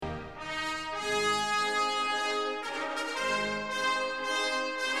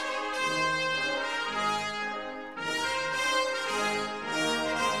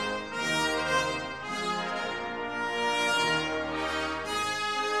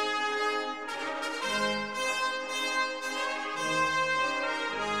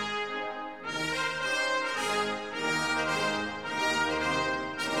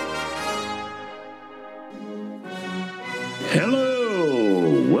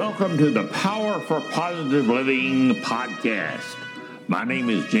Welcome to the Power for Positive Living podcast. My name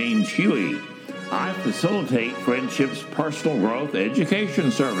is James Huey. I facilitate Friendship's personal growth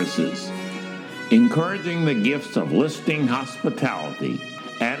education services, encouraging the gifts of listening hospitality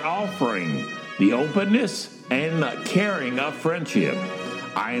and offering the openness and caring of friendship.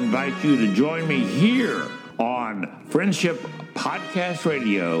 I invite you to join me here on Friendship Podcast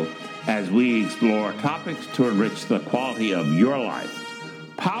Radio as we explore topics to enrich the quality of your life.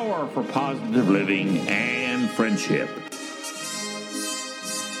 Power for positive living and friendship.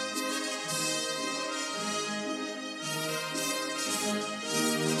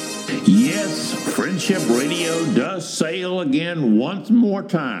 Yes, Friendship Radio does sail again once more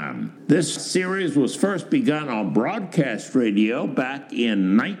time. This series was first begun on broadcast radio back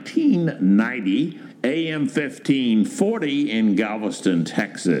in 1990, AM 1540 in Galveston,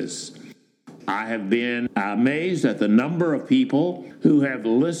 Texas. I have been amazed at the number of people who have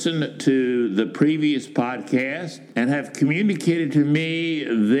listened to the previous podcast and have communicated to me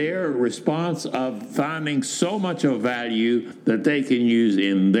their response of finding so much of value that they can use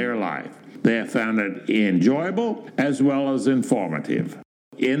in their life. They have found it enjoyable as well as informative.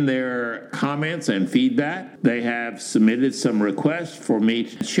 In their comments and feedback, they have submitted some requests for me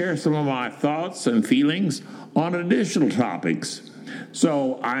to share some of my thoughts and feelings on additional topics.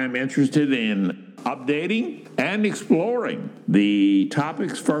 So I am interested in updating and exploring the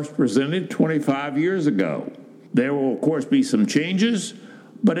topics first presented 25 years ago. There will, of course, be some changes,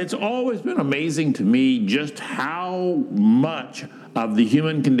 but it's always been amazing to me just how much of the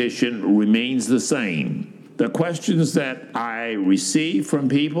human condition remains the same. The questions that I receive from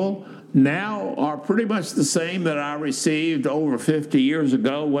people now are pretty much the same that I received over 50 years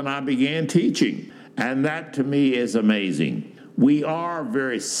ago when I began teaching, and that to me is amazing. We are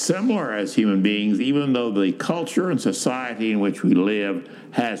very similar as human beings, even though the culture and society in which we live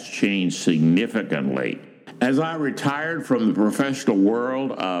has changed significantly. As I retired from the professional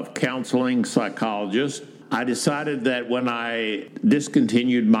world of counseling psychologist, I decided that when I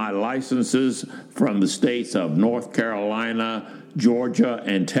discontinued my licenses from the states of North Carolina, Georgia,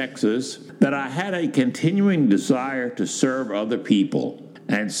 and Texas, that I had a continuing desire to serve other people.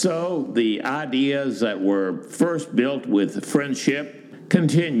 And so the ideas that were first built with friendship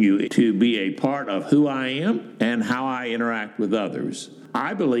continue to be a part of who I am and how I interact with others.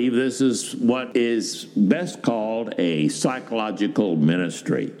 I believe this is what is best called a psychological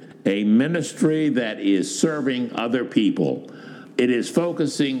ministry, a ministry that is serving other people. It is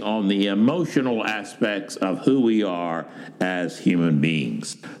focusing on the emotional aspects of who we are as human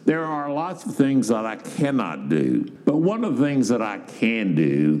beings. There are lots of things that I cannot do, but one of the things that I can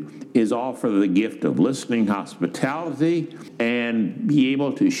do is offer the gift of listening hospitality and be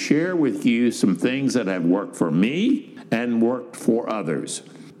able to share with you some things that have worked for me and worked for others.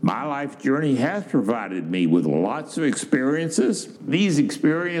 My life journey has provided me with lots of experiences. These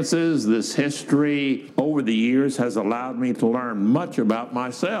experiences, this history over the years has allowed me to learn much about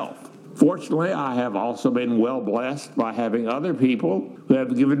myself. Fortunately, I have also been well blessed by having other people who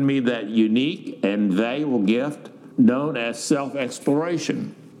have given me that unique and valuable gift known as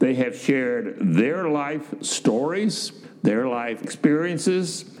self-exploration. They have shared their life stories, their life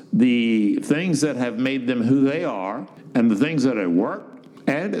experiences, the things that have made them who they are, and the things that have worked,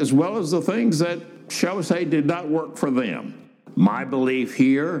 and as well as the things that, shall we say, did not work for them. My belief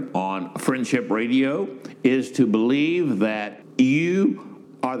here on Friendship Radio is to believe that you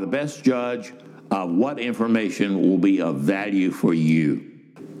are the best judge of what information will be of value for you.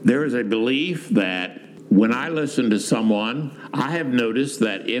 There is a belief that when I listen to someone, I have noticed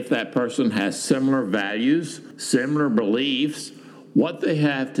that if that person has similar values, similar beliefs, what they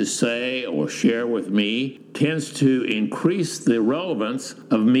have to say or share with me tends to increase the relevance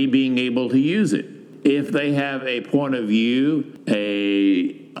of me being able to use it. If they have a point of view,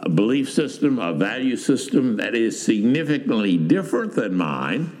 a belief system, a value system that is significantly different than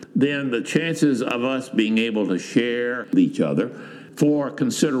mine, then the chances of us being able to share with each other for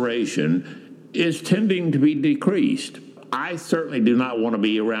consideration is tending to be decreased. I certainly do not want to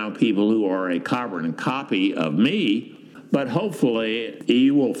be around people who are a carbon copy of me, but hopefully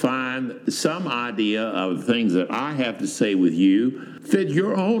you will find some idea of things that I have to say with you fit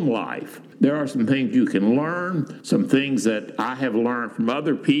your own life. There are some things you can learn, some things that I have learned from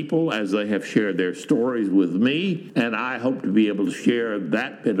other people as they have shared their stories with me, and I hope to be able to share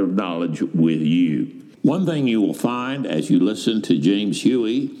that bit of knowledge with you. One thing you will find as you listen to James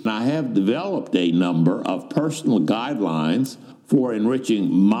Huey, I have developed a number of personal guidelines for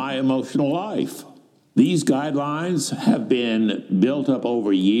enriching my emotional life. These guidelines have been built up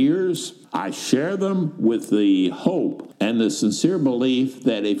over years. I share them with the hope and the sincere belief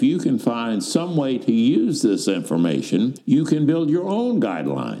that if you can find some way to use this information, you can build your own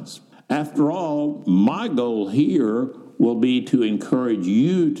guidelines. After all, my goal here will be to encourage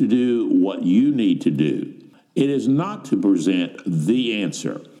you to do what you need to do. It is not to present the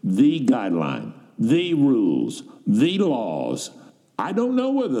answer, the guideline, the rules, the laws. I don't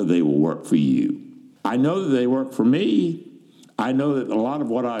know whether they will work for you. I know that they work for me. I know that a lot of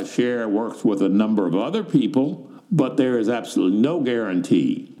what I share works with a number of other people, but there is absolutely no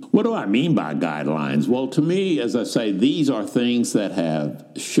guarantee. What do I mean by guidelines? Well, to me, as I say, these are things that have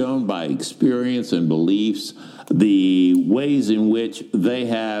shown by experience and beliefs the ways in which they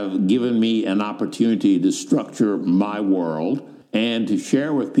have given me an opportunity to structure my world and to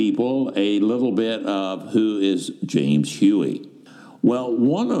share with people a little bit of who is James Huey. Well,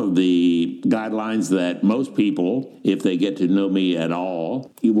 one of the guidelines that most people, if they get to know me at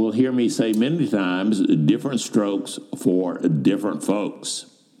all, you will hear me say many times, different strokes for different folks.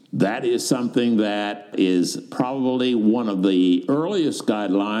 That is something that is probably one of the earliest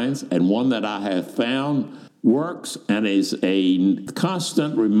guidelines and one that I have found works and is a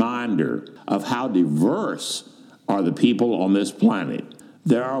constant reminder of how diverse are the people on this planet.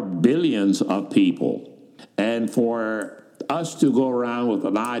 There are billions of people, and for us to go around with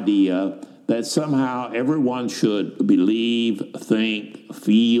an idea that somehow everyone should believe, think,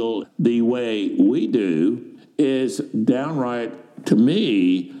 feel the way we do is downright, to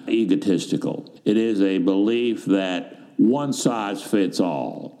me, egotistical. It is a belief that one size fits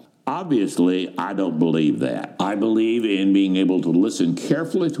all. Obviously, I don't believe that. I believe in being able to listen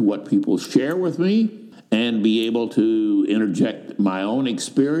carefully to what people share with me and be able to interject my own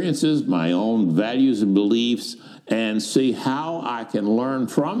experiences, my own values and beliefs, and see how I can learn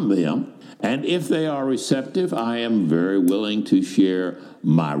from them. And if they are receptive, I am very willing to share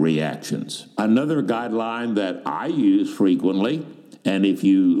my reactions. Another guideline that I use frequently, and if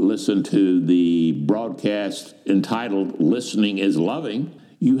you listen to the broadcast entitled Listening is Loving,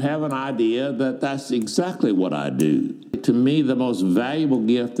 you have an idea that that's exactly what I do. To me, the most valuable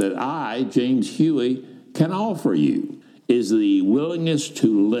gift that I, James Huey, can offer you is the willingness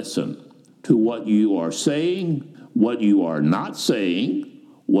to listen to what you are saying, what you are not saying,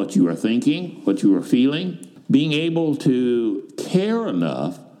 what you are thinking, what you are feeling, being able to care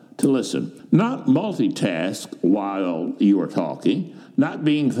enough to listen, not multitask while you are talking, not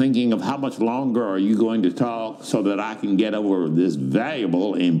being thinking of how much longer are you going to talk so that I can get over this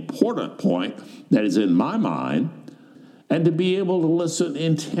valuable, important point that is in my mind, and to be able to listen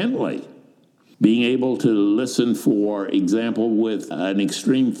intently, being able to listen, for example, with an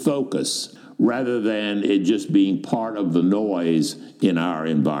extreme focus, rather than it just being part of the noise in our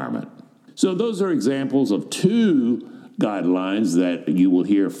environment. So those are examples of two guidelines that you will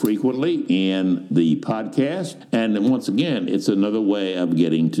hear frequently in the podcast. And once again, it's another way of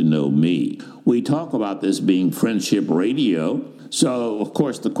getting to know me. We talk about this being friendship radio. So, of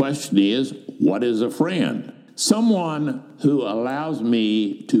course, the question is, what is a friend? Someone who allows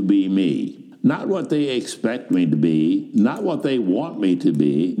me to be me. Not what they expect me to be, not what they want me to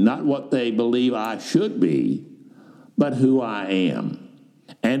be, not what they believe I should be, but who I am.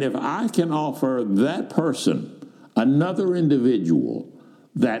 And if I can offer that person, another individual,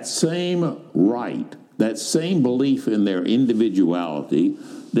 that same right, that same belief in their individuality,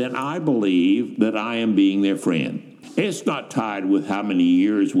 then I believe that I am being their friend. It's not tied with how many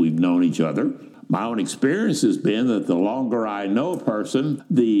years we've known each other. My own experience has been that the longer I know a person,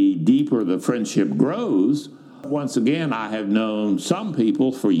 the deeper the friendship grows. Once again, I have known some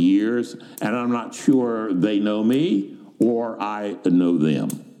people for years, and I'm not sure they know me or I know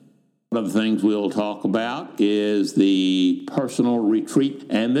them. One of the things we'll talk about is the personal retreat,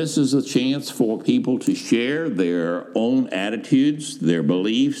 and this is a chance for people to share their own attitudes, their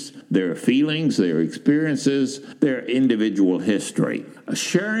beliefs, their feelings, their experiences, their individual history. A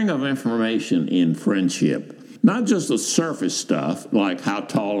sharing of information in friendship, not just the surface stuff like how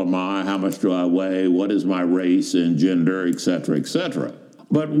tall am I, how much do I weigh, what is my race and gender, etc.,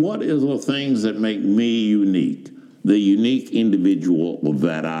 but what is the things that make me unique, the unique individual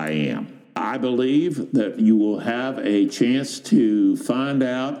that I am. I believe that you will have a chance to find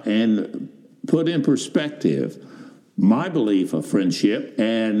out and put in perspective my belief of friendship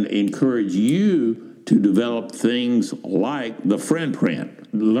and encourage you to develop things like the friend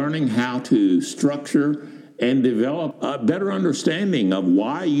print, learning how to structure and develop a better understanding of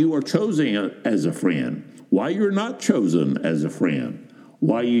why you are chosen as a friend, why you're not chosen as a friend,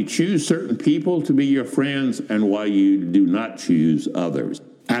 why you choose certain people to be your friends, and why you do not choose others.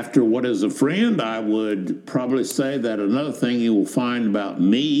 After what is a friend, I would probably say that another thing you will find about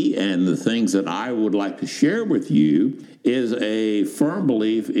me and the things that I would like to share with you is a firm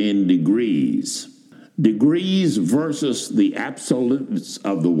belief in degrees. Degrees versus the absolutes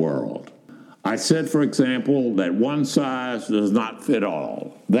of the world. I said, for example, that one size does not fit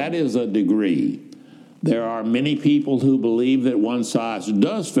all. That is a degree. There are many people who believe that one size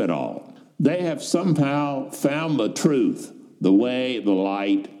does fit all. They have somehow found the truth, the way, the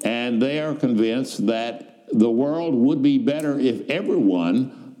light, and they are convinced that the world would be better if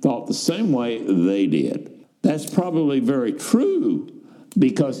everyone thought the same way they did. That's probably very true,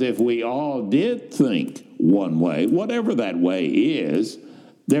 because if we all did think one way, whatever that way is,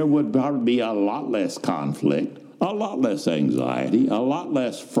 there would probably be a lot less conflict, a lot less anxiety, a lot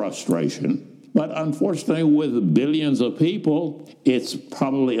less frustration. But unfortunately, with billions of people, it's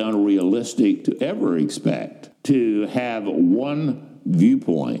probably unrealistic to ever expect to have one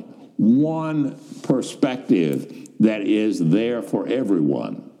viewpoint, one perspective that is there for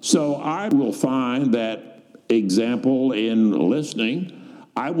everyone. So I will find that example in listening,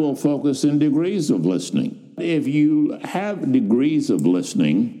 I will focus in degrees of listening. If you have degrees of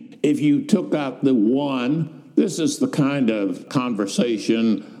listening, if you took out the one, this is the kind of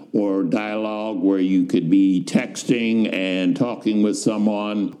conversation or dialogue where you could be texting and talking with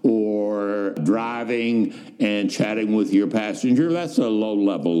someone or driving and chatting with your passenger. That's a low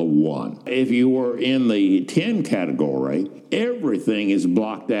level of one. If you were in the 10 category, everything is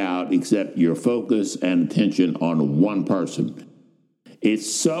blocked out except your focus and attention on one person.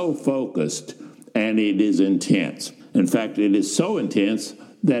 It's so focused and it is intense. In fact, it is so intense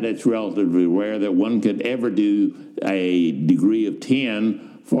that it's relatively rare that one could ever do a degree of 10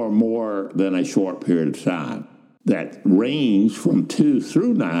 for more than a short period of time. That range from 2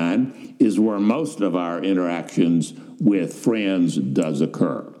 through 9 is where most of our interactions with friends does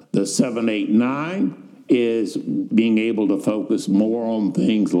occur. The 7, 8, 9 is being able to focus more on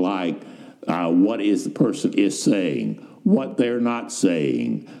things like what is the person is saying, what they're not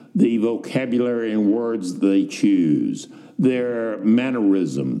saying, the vocabulary and words they choose, their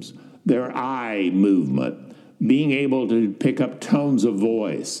mannerisms, their eye movement, being able to pick up tones of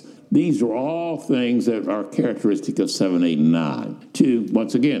voice. These are all things that are characteristic of 7, 8, and 9, to,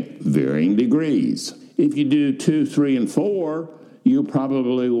 once again, varying degrees. If you do 2, 3, and 4, you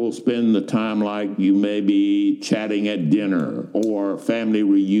probably will spend the time like you may be chatting at dinner or family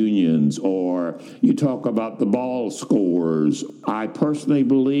reunions, or you talk about the ball scores. I personally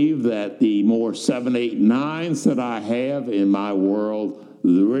believe that the more 7, 8, 9s that I have in my world,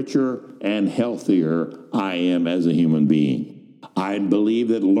 the richer and healthier I am as a human being. I believe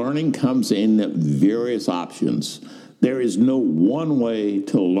that learning comes in various options. There is no one way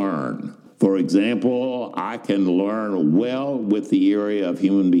to learn. For example, I can learn well with the area of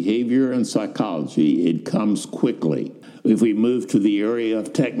human behavior and psychology. It comes quickly. If we move to the area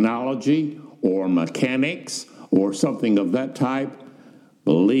of technology or mechanics or something of that type,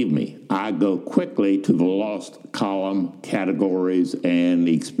 believe me, I go quickly to the lost column categories and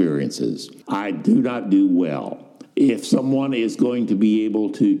experiences. I do not do well. If someone is going to be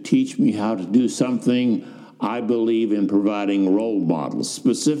able to teach me how to do something, I believe in providing role models,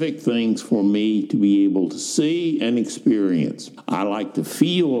 specific things for me to be able to see and experience. I like to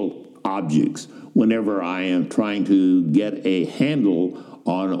feel objects whenever I am trying to get a handle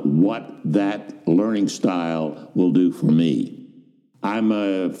on what that learning style will do for me. I'm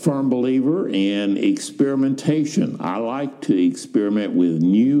a firm believer in experimentation. I like to experiment with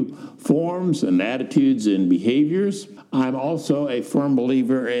new forms and attitudes and behaviors. I'm also a firm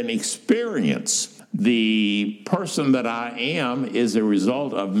believer in experience. The person that I am is a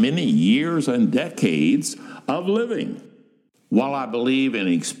result of many years and decades of living. While I believe in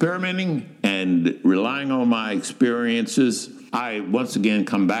experimenting and relying on my experiences, I once again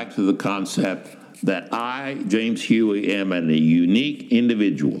come back to the concept that I, James Huey, am a unique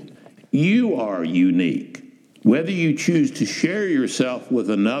individual. You are unique. Whether you choose to share yourself with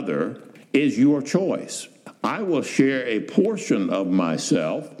another is your choice. I will share a portion of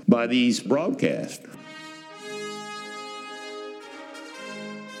myself by these broadcasts.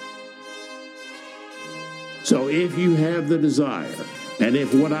 So if you have the desire, and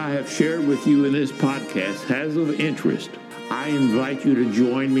if what I have shared with you in this podcast has of interest, I invite you to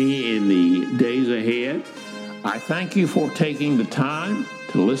join me in the days ahead. I thank you for taking the time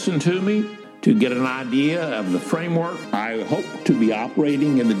to listen to me, to get an idea of the framework I hope to be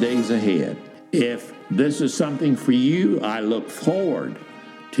operating in the days ahead. If this is something for you, I look forward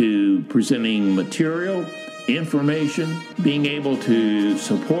to presenting material, information, being able to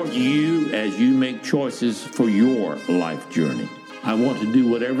support you as you make choices for your life journey. I want to do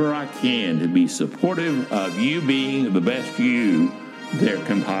whatever I can to be supportive of you being the best you there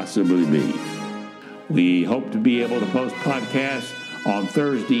can possibly be. We hope to be able to post podcasts on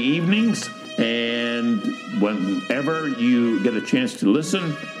Thursday evenings, and whenever you get a chance to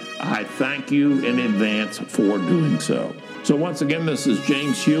listen, I thank you in advance for doing so. So once again, this is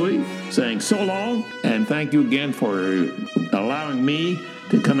James Huey saying so long, and thank you again for allowing me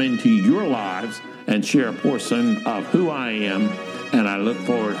to come into your lives and share a portion of who I am, and I look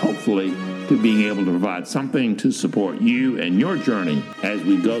forward, hopefully, to being able to provide something to support you and your journey as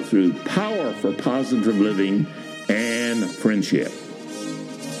we go through Power for Positive Living and Friendship.